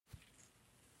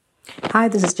Hi,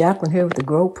 this is Jacqueline here with the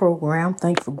Grow Program.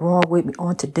 Thank you for growing with me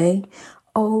on today.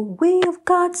 Oh, we of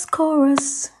God's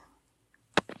chorus.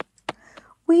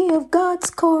 We of God's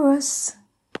chorus.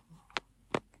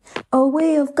 Oh,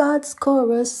 we of God's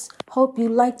chorus. Hope you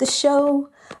like the show.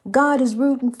 God is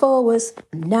rooting for us.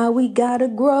 Now we gotta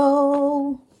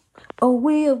grow. Oh,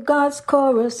 we of God's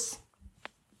chorus.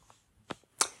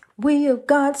 We of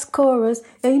God's chorus.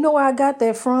 And you know where I got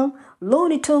that from?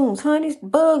 Looney Tunes, honey.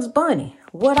 Bugs Bunny.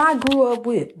 What I grew up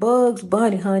with. Bugs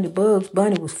Bunny, honey. Bugs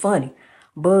Bunny was funny.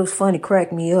 Bugs Funny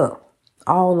cracked me up.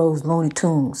 All those Looney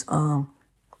Tunes.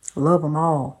 Love them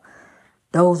all.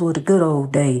 Those were the good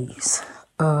old days.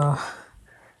 When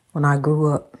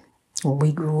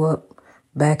we grew up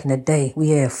back in the day,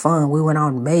 we had fun. We went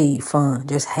out and made fun. We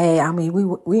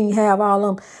didn't have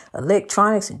all them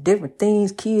electronics and different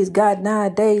things kids got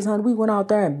nowadays, honey. We went out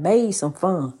there and made some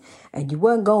fun. And you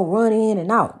wasn't going to run in and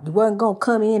out. You wasn't going to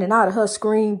come in and out of her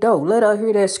screen door. Let her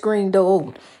hear that screen door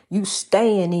open. You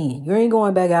staying in. You ain't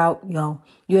going back out,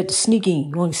 You had to sneak in.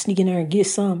 You want to sneak in there and get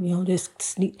something, just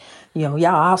sneak. Y'all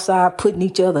outside putting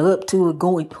each other up to it,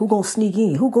 going, who going to sneak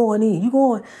in? Who going in? You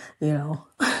going,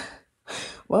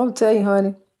 Well, I'm tell you,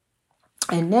 honey.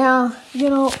 And now,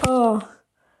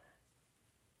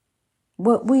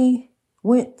 what we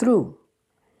went through,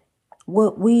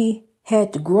 what we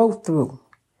had to grow through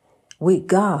with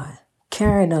God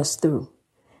carrying us through,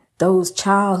 those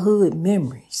childhood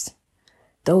memories,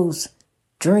 those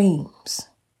dreams,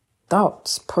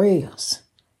 thoughts, prayers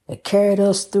that carried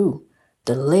us through,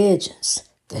 the legends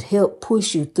that helped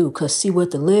push you through. Because see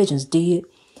what the legends did?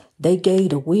 They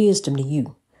gave the wisdom to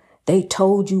you. They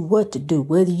told you what to do.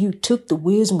 Whether you took the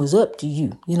wisdom was up to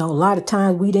you. A lot of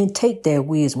times we didn't take that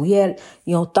wisdom. We had,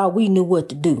 thought we knew what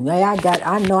to do.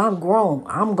 I know I'm grown.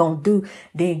 I'm going to do,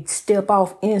 then step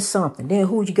off in something. Then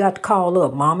who you got to call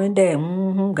up? Mama and dad.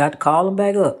 Got to call them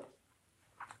back up.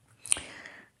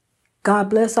 God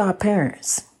bless our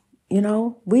parents.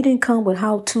 We didn't come with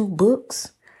how-to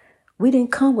books.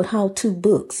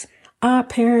 Our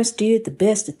parents did the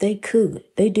best that they could.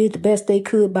 They did the best they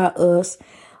could by us.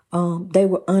 They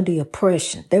were under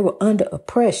oppression.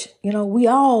 We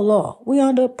all are. We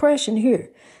under oppression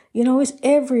here. It's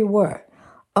everywhere.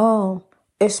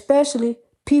 Especially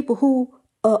people who,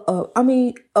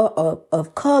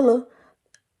 of color,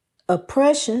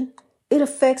 oppression. It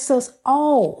affects us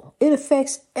all. It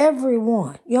affects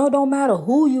everyone. Don't matter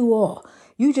who you are.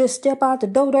 You just step out the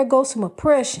door, there goes some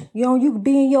oppression. You could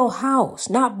be in your house,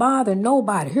 not bother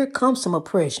nobody. Here comes some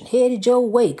oppression headed your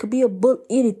way. Could be a book,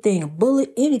 anything, a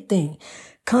bullet, anything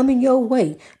coming your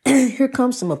way. Here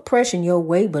comes some oppression your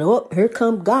way, but here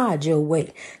come God your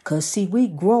way. Because see, we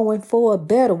growing for a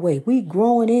better way. We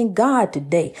growing in God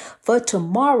today. For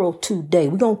tomorrow today.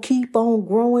 We're going to keep on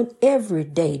growing every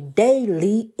day,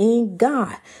 daily in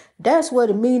God. That's what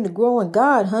it means to grow in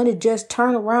God, honey. Just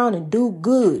turn around and do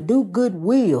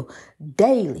goodwill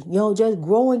daily. Just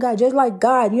grow in God, just like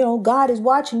God. God is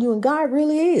watching you, and God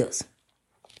really is.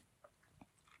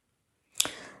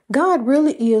 God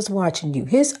really is watching you.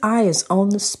 His eye is on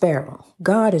the sparrow.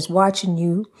 God is watching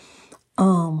you.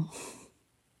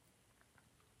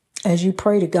 As you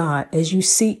pray to God, as you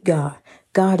seek God,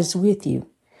 God is with you.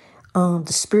 The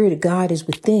Spirit of God is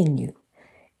within you.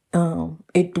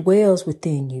 It dwells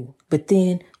within you. But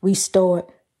then we start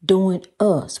doing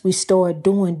us. We start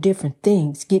doing different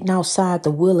things, getting outside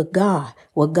the will of God,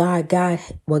 what God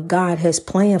has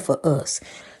planned for us.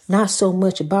 Not so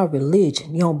much about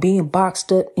religion, being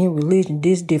boxed up in religion,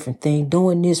 this different thing,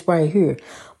 doing this right here.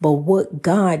 But what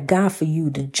God got for you,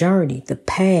 the journey, the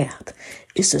path,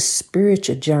 it's a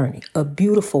spiritual journey, a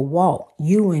beautiful walk,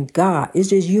 you and God. It's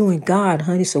just you and God,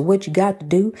 honey. So what you got to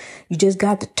do, you just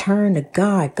got to turn to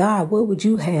God. God, what would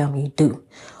you have me do?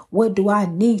 What do I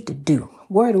need to do?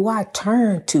 Where do I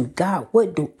turn to? God,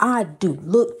 what do I do?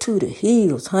 Look to the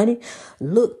hills, honey.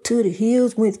 Look to the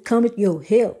hills when it cometh your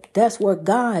help. That's where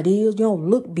God is. You don't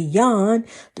look beyond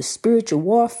the spiritual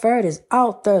warfare that's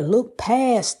out there. Look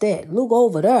past that. Look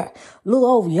over there. Look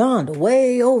over yonder.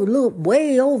 Look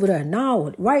way over there.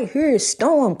 Now, right here is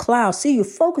storm clouds. See, you're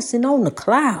focusing on the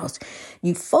clouds.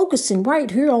 You're focusing right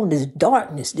here on this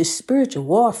darkness, this spiritual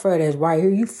warfare that's right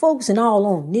here. You're focusing all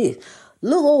on this.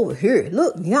 Look over here.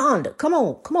 Look yonder. Come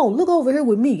on. Look over here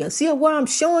with me. See what I'm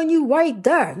showing you right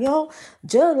there,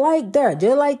 just like that.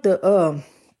 Just like the,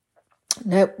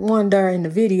 that one there in the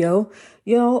video,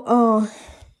 in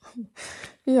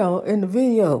the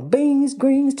video, beans,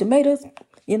 greens, tomatoes,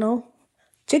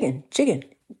 chicken,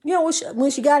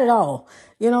 when she got it all.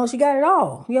 She got it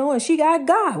all. And she got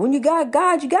God. When you got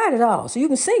God, you got it all. So you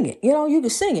can sing it. You can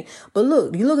sing it. But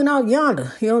look, you're looking out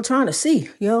yonder, trying to see,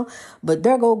 But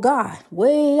there go God,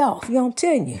 way off. I'm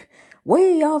telling you,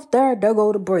 way off there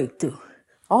go the breakthrough.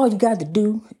 All you got to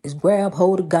do is grab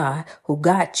hold of God who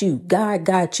got you. God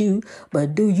got you,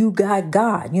 but do you got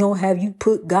God? Have you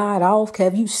put God off?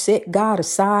 Have you set God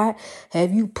aside?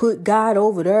 Have you put God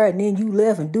over there and then you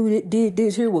left and did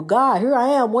this here with God? Here I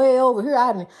am way over here.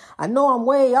 I know I'm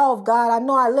way off, God. I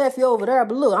know I left you over there,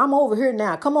 but look, I'm over here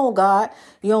now. Come on, God.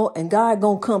 And God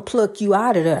gonna come pluck you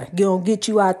out of there. Get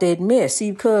you out that mess.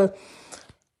 See, because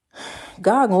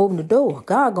God gonna open the door.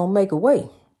 God gonna make a way.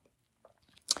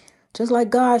 Just like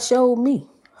God showed me,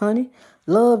 honey.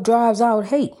 Love drives out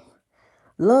hate.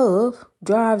 Love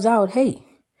drives out hate.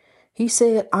 He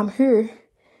said, I'm here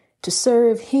to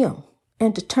serve him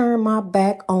and to turn my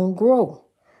back on growth.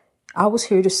 I was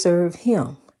here to serve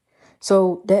him.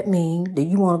 So that means that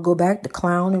you want to go back to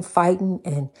clowning, fighting,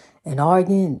 and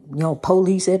arguing,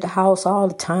 police at the house all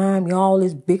the time, all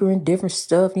this bigger and different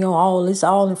stuff, all this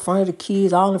all in front of the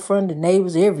kids, all in front of the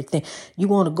neighbors, everything. You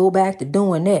want to go back to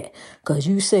doing that because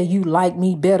you say you like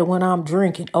me better when I'm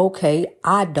drinking. Okay,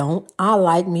 I don't. I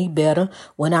like me better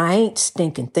when I ain't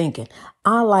stinking thinking.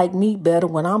 I like me better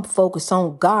when I'm focused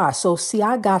on God. So see,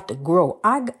 I got to grow.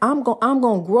 I'm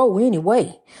going to grow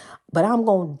anyway. But I'm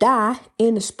going to die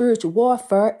in the spiritual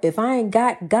warfare if I ain't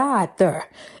got God there.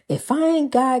 If I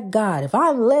ain't got God, if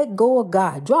I let go of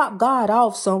God, drop God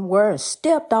off somewhere and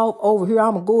stepped off over here,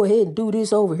 I'm going to go ahead and do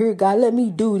this over here. God, let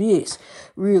me do this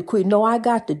real quick. No, I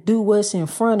got to do what's in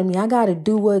front of me. I got to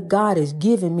do what God has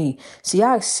given me. See,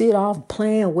 I sit off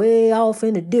playing way off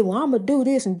in the devil. I'm going to do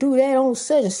this and do that on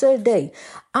such and such day.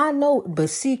 I know, but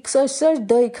see, such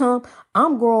day come,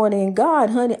 I'm growing in God,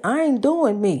 honey. I ain't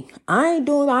doing me. I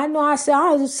know I say,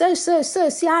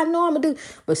 see, I know I'm going to do.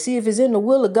 But see, if it's in the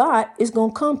will of God, it's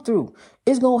going to come through.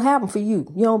 It's going to happen for you.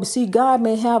 But see, God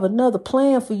may have another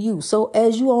plan for you. So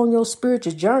as you on your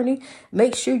spiritual journey,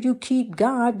 make sure you keep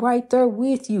God right there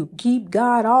with you. Keep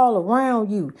God all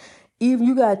around you. Even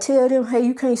you got to tell them, hey,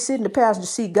 you can't sit in the passenger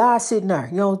seat. God sitting there,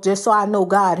 just so I know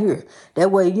God here. That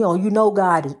way, you know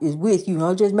God is with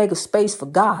you. Just make a space for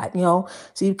God,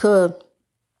 See, because,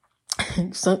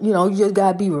 you just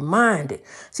got to be reminded.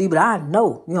 See, but I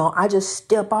know, I just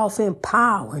step off in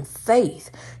power and faith.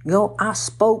 I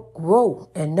spoke growth,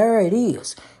 and there it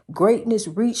is. Greatness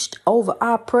reached over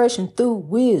oppression through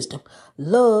wisdom.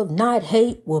 Love, not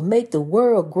hate, will make the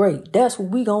world great. That's what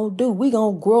we going to do. We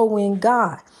going to grow in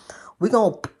God. We're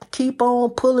going to keep on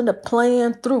pulling the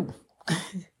plan through.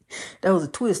 That was a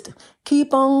twister.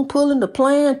 Keep on pulling the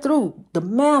plan through. The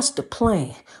master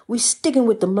plan. We sticking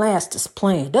with the master's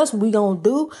plan. That's what we going to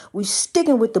do. We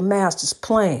sticking with the master's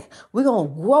plan. We're going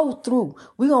to grow through.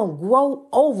 We're going to grow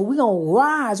over. We're going to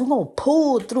rise. We're going to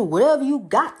pull through. Whatever you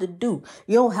got to do.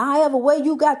 However way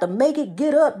you got to make it,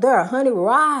 get up there, honey.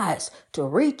 Rise to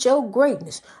reach your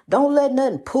greatness. Don't let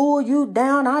nothing pull you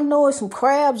down. I know it's some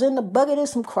crabs in the bucket.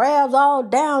 There's some crabs all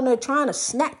down there trying to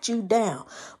snatch you down.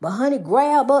 But honey,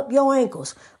 grab up your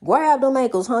ankles. Grab them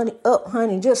ankles, honey, up,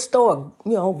 honey, and just start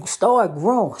growing,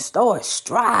 start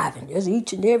striving, just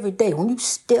each and every day. When you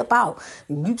step out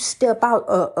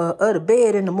of the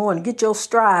bed in the morning, get your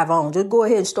strive on. Just go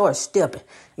ahead and start stepping.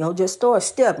 Just start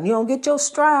stepping. Get your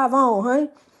strive on, honey.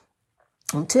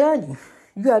 I'm telling you,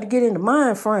 you got to get in the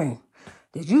mind frame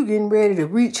that you getting ready to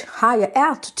reach higher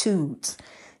altitudes.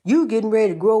 You getting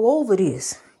ready to grow over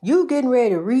this. You getting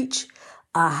ready to reach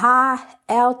a high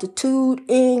altitude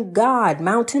in God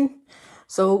mountain.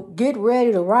 So get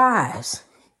ready to rise.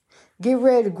 Get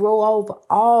ready to grow over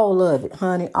all of it,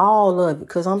 honey, all of it.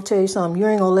 Because I'm telling you something, you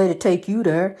ain't going to let it take you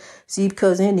there. See,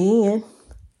 because in the end,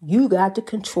 you got to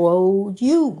control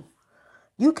you.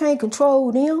 You can't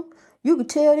control them. You can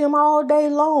tell them all day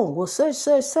long, well, such,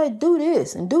 do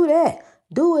this and do that.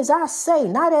 Do as I say,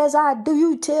 not as I do.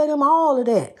 You tell them all of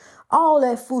that. All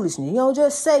that foolishness.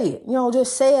 Just say it.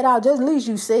 Just say it out. Just at least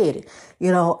you said it.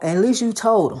 And at least you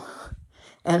told them.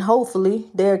 And hopefully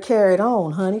they're carried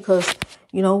on, honey, because,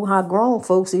 how grown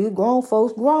folks is. Grown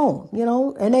folks grown,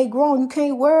 and they grown. You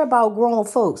can't worry about grown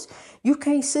folks. You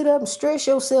can't sit up and stress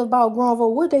yourself about grown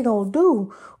folks. What they going to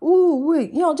do?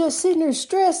 Just sitting there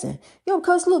stressing.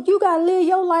 Because look, you got to live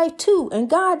your life too. And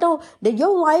God that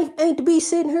your life ain't to be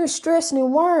sitting here stressing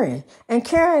and worrying and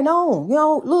carrying on.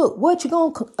 Look, what you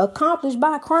going to accomplish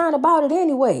by crying about it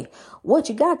anyway? What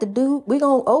you got to do,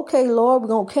 okay, Lord, we're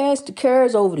going to cast the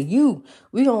cares over to you.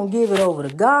 We're going to give it over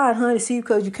to God, honey. See,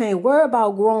 because you can't worry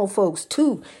about grown folks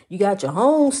too. You got your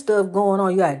own stuff going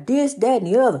on. You got this, that, and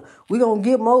the other. We're going to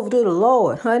give them over to the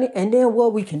Lord, honey. And then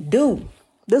what we can do.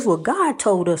 This is what God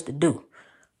told us to do.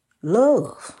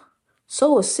 Love.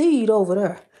 Sow a seed over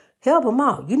there. Help them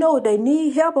out. You know what they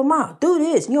need? Help them out. Do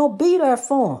this. Be there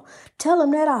for them. Tell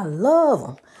them that I love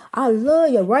them. I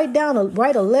love you. Write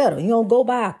a letter. Go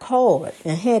buy a card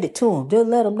and hand it to them. Just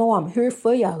let them know I'm here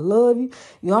for you. I love you.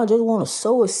 I just want to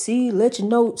sow a seed. Let you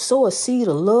know, sow a seed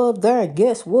of love there. And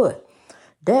guess what?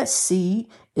 That seed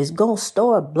is going to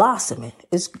start blossoming.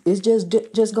 It's just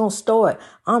going to start,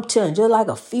 I'm telling you, just like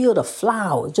a field of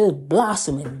flowers, just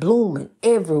blossoming, blooming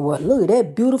everywhere. Look at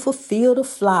that beautiful field of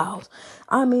flowers.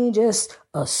 I mean, just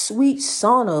a sweet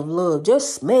sauna of love.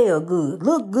 Just smell good.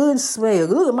 Look good and smell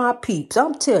good. Look at my peeps.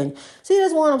 I'm telling you. See,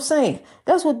 that's what I'm saying.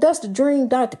 That's the dream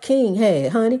Dr. King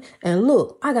had, honey. And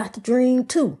look, I got the dream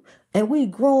too. And we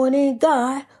growing in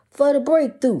God for the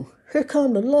breakthrough. Here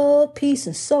come the love, peace,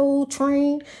 and soul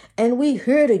train. And we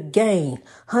here to gain.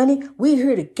 Honey, we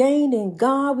here to gain in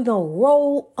God. We gonna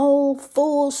roll on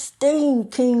full steam,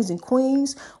 kings and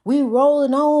queens. We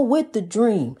rolling on with the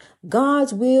dream.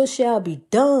 God's will shall be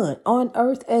done on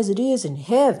earth as it is in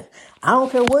heaven. I don't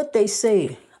care what they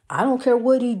said. I don't care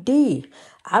what he did.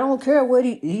 I don't care what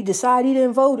he decided he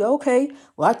didn't vote. Okay,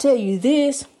 well, I tell you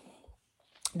this.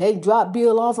 They drop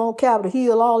Bill off on Capitol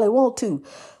Hill all they want to.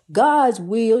 God's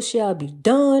will shall be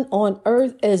done on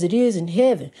earth as it is in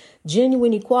heaven.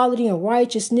 Genuine equality and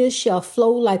righteousness shall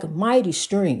flow like a mighty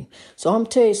stream. So I'm going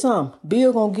to tell you something.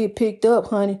 Bill going to get picked up,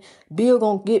 honey. Bill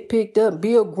going to get picked up.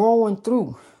 Bill growing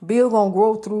through. Bill going to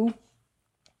grow through.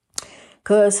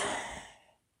 Because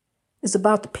it's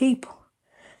about the people.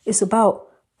 It's about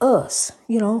us,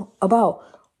 about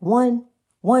one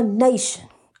nation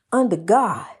under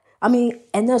God.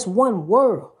 And that's one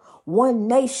world, one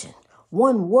nation.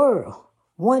 One world,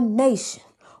 one nation,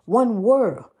 one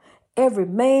world. Every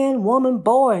man, woman,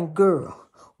 boy, and girl.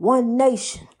 One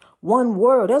nation, one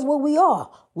world. That's what we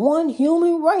are. One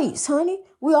human race, honey.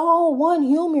 We all one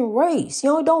human race.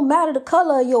 It don't matter the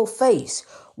color of your face.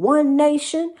 One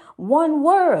nation, one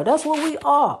world. That's what we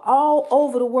are all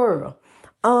over the world.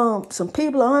 Some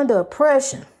people are under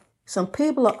oppression. Some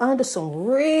people are under some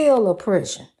real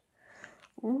oppression.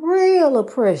 Real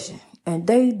oppression. And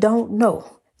they don't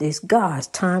know. It's God's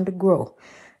time to grow.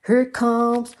 Here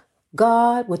comes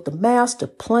God with the master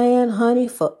plan, honey,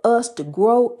 for us to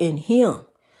grow in him,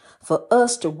 for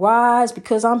us to rise,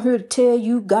 because I'm here to tell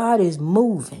you God is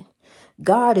moving.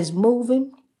 God is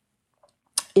moving.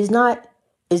 It's not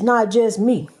just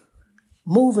me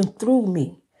moving through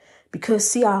me, because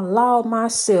see, I allowed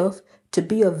myself to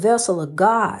be a vessel of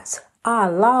God's. I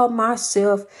allowed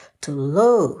myself to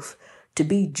love, to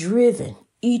be driven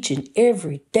each and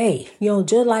every day,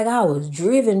 just like I was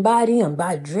driven by them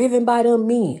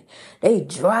men. They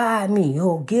drive me,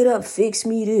 get up, fix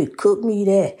me this, cook me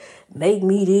that, make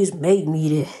me this, make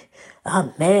me that.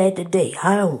 I'm mad today.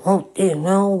 I don't want this. I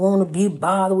don't want to be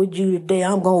bothered with you today.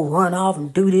 I'm going to run off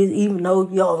and do this, even though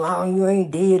you ain't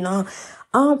dead. No.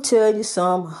 I'm telling you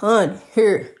something, honey,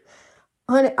 here.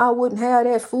 Honey, I wouldn't have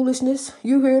that foolishness.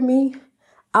 You hear me?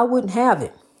 I wouldn't have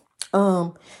it.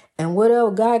 And whatever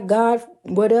God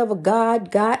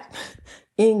got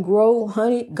in grow,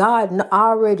 honey, God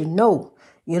already know,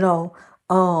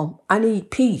 I need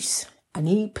peace. I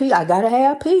got to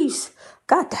have peace.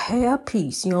 Got to have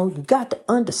peace. You got to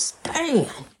understand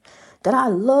that I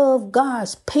love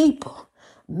God's people,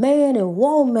 man and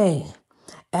woman.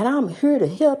 And I'm here to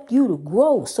help you to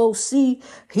grow. So see,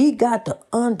 he got to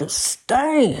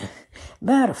understand.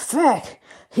 Matter of fact,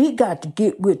 he got to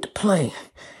get with the plan.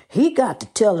 He got to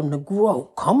tell him to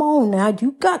grow. Come on now.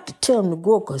 You got to tell him to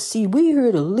grow. Because see, we here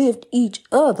to lift each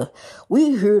other.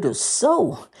 We here to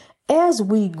sow as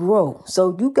we grow.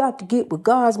 So you got to get with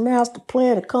God's master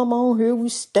plan to come on here. We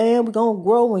stand. We're going to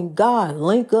grow in God.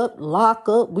 Link up, lock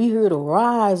up. We here to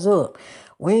rise up.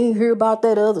 We ain't hear about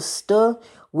that other stuff.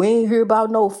 We ain't hear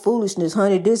about no foolishness,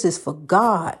 honey. This is for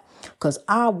God. Because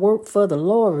I work for the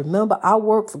Lord. Remember, I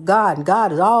work for God. And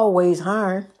God is always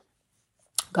hiring.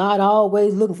 God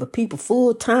always looking for people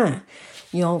full time,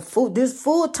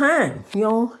 full time,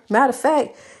 matter of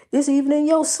fact, it's even in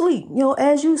your sleep,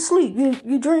 as you sleep,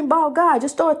 you dream about God,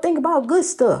 just start thinking about good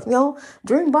stuff,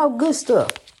 dream about good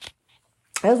stuff.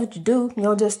 That's what you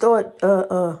do, just start,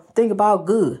 think about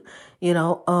good,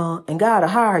 and God will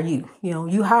hire you,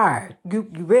 you hired, you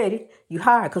ready, you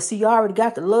hired, cause see, you already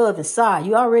got the love inside,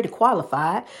 you already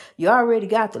qualified, you already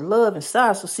got the love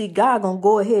inside, so see, God gonna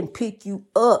go ahead and pick you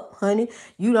up, honey,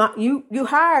 you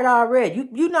hired already,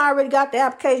 you already got the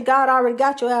application, God already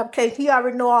got your application, he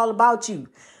already know all about you,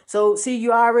 So, see,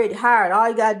 you already hired. All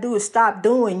you got to do is stop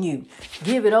doing you.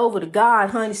 Give it over to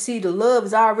God, honey. See, the love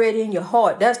is already in your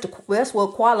heart. That's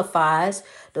what qualifies.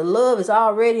 The love is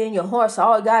already in your heart. So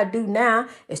all you got to do now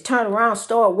is turn around,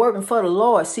 start working for the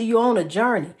Lord. See, you're on a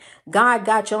journey. God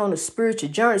got you on a spiritual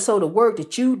journey. So the work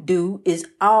that you do is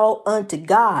all unto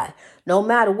God. No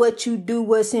matter what you do,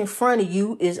 what's in front of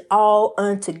you is all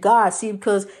unto God. See,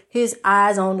 because his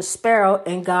eyes on the sparrow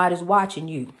and God is watching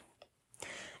you.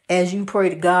 As you pray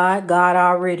to God, God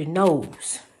already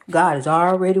knows. God is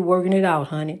already working it out,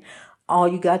 honey. All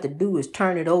you got to do is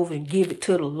turn it over and give it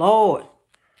to the Lord.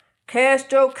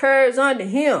 Cast your cares unto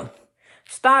him.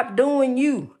 Stop doing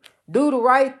you. Do the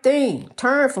right thing.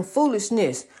 Turn from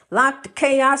foolishness. Lock the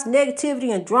chaos,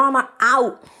 negativity, and drama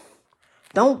out.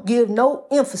 Don't give no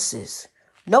emphasis.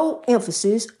 No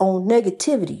emphasis on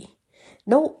negativity.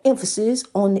 No emphasis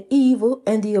on the evil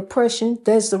and the oppression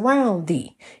that's around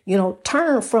thee.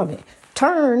 Turn from it.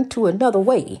 Turn to another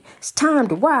way. It's time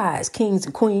to rise, kings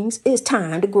and queens. It's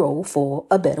time to grow for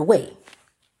a better way.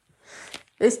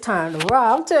 It's time to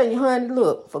rise. I'm telling you, honey,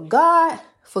 look, for God,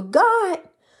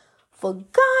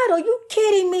 are you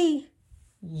kidding me?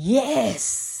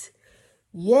 Yes.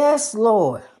 Yes,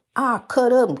 Lord. I'll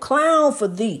cut up and clown for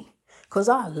thee. Because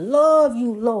I love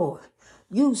you, Lord.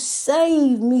 You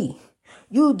saved me.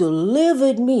 You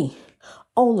delivered me.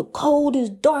 On the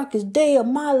coldest, darkest day of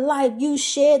my life, you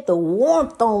shed the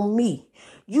warmth on me.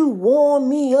 You warmed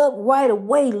me up right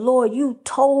away, Lord. You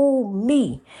told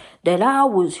me that I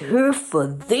was here for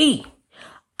thee.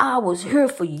 I was here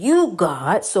for you,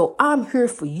 God. So I'm here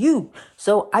for you.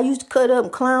 So I used to cut up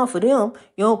and clown for them.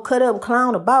 You don't cut up and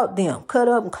clown about them. Cut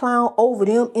up and clown over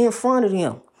them, in front of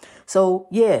them. So,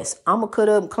 yes, I'm going to cut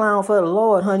up and clown for the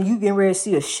Lord, honey. You getting ready to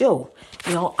see a show.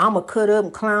 I'm going to cut up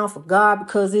and clown for God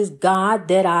because it's God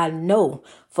that I know.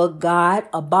 For God,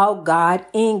 about God,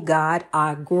 in God,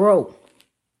 I grow.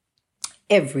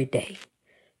 Every day.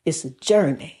 It's a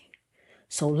journey.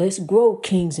 So let's grow,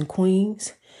 kings and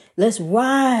queens. Let's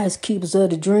rise, keepers of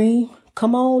the dream.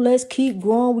 Come on, let's keep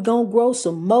growing. We're going to grow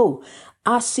some more.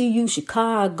 I see you,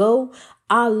 Chicago.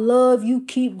 I love you.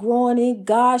 Keep growing in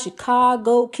God.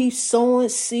 Chicago, keep sowing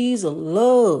seeds of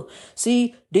love.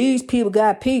 See, these people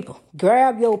got people.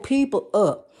 Grab your people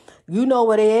up. You know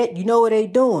where they at. You know what they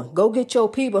doing. Go get your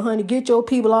people, honey. Get your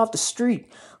people off the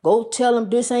street. Go tell them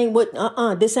this ain't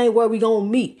this ain't where we gonna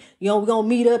meet. We're gonna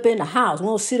meet up in the house. We're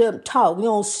gonna sit up and talk.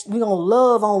 We're gonna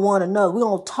love on one another. We're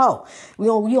gonna talk. We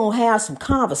gonna have some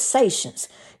conversations.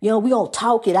 We're gonna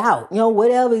talk it out.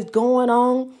 Whatever is going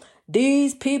on.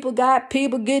 These people got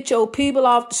people. Get your people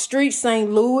off the street, St.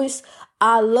 Louis.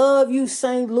 I love you,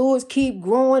 St. Louis. Keep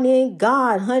growing in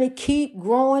God, honey. Keep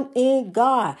growing in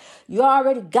God. You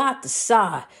already got the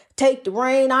side. Take the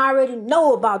rain. I already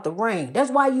know about the rain.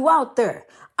 That's why you out there.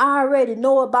 I already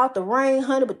know about the rain,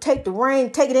 honey, but take the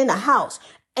rain, take it in the house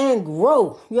and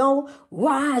grow,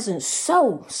 rise and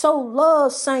sow. So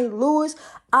love St. Louis.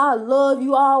 I love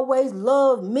you, always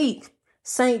love me.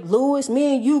 St. Louis,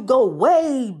 me and you go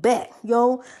way back,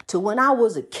 to when I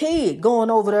was a kid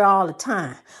going over there all the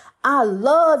time. I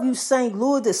love you, St.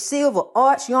 Louis, the Silver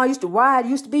Arch. I used to ride,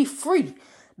 used to be free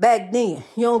back then.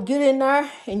 Get in there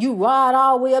and you ride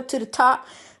all the way up to the top.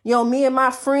 Me and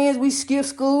my friends, we skip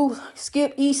school,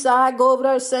 skip East Side, go over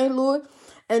there to St. Louis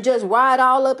and just ride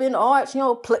all up in the arch,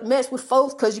 mess with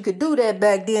folks because you could do that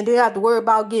back then. Didn't have to worry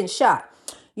about getting shot.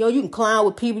 You can clown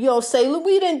with people. Say, look,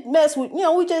 we didn't mess with,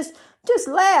 we just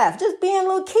laugh, just being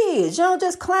little kids,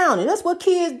 just clowning. That's what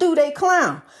kids do. They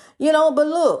clown, but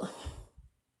look,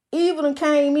 evil done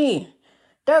came in.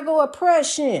 There go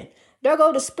oppression. There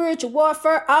go the spiritual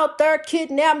warfare out there,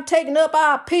 kidnapping, taking up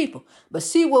our people. But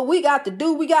see what we got to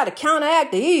do? We got to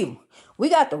counteract the evil. We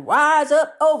got to rise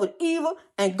up over the evil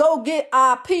and go get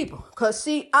our people. Because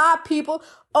see, our people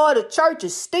are the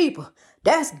church's steeple.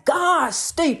 That's God's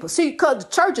steeple. See, because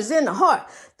the church is in the heart.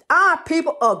 Our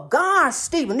people are God's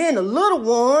steeple. And then the little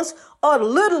ones are the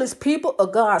littlest people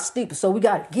of God's steeple. So we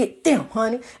got to get them,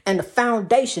 honey. And the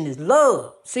foundation is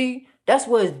love. See? That's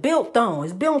what it's built on.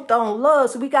 It's built on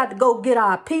love. So we got to go get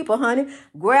our people, honey.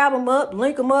 Grab them up,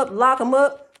 link them up, lock them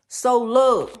up. So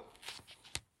love.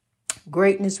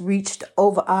 Greatness reached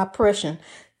over oppression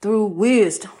through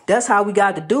wisdom. That's how we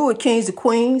got to do it, kings and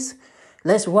queens.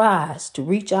 Let's rise to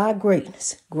reach our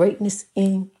greatness. Greatness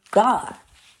in God.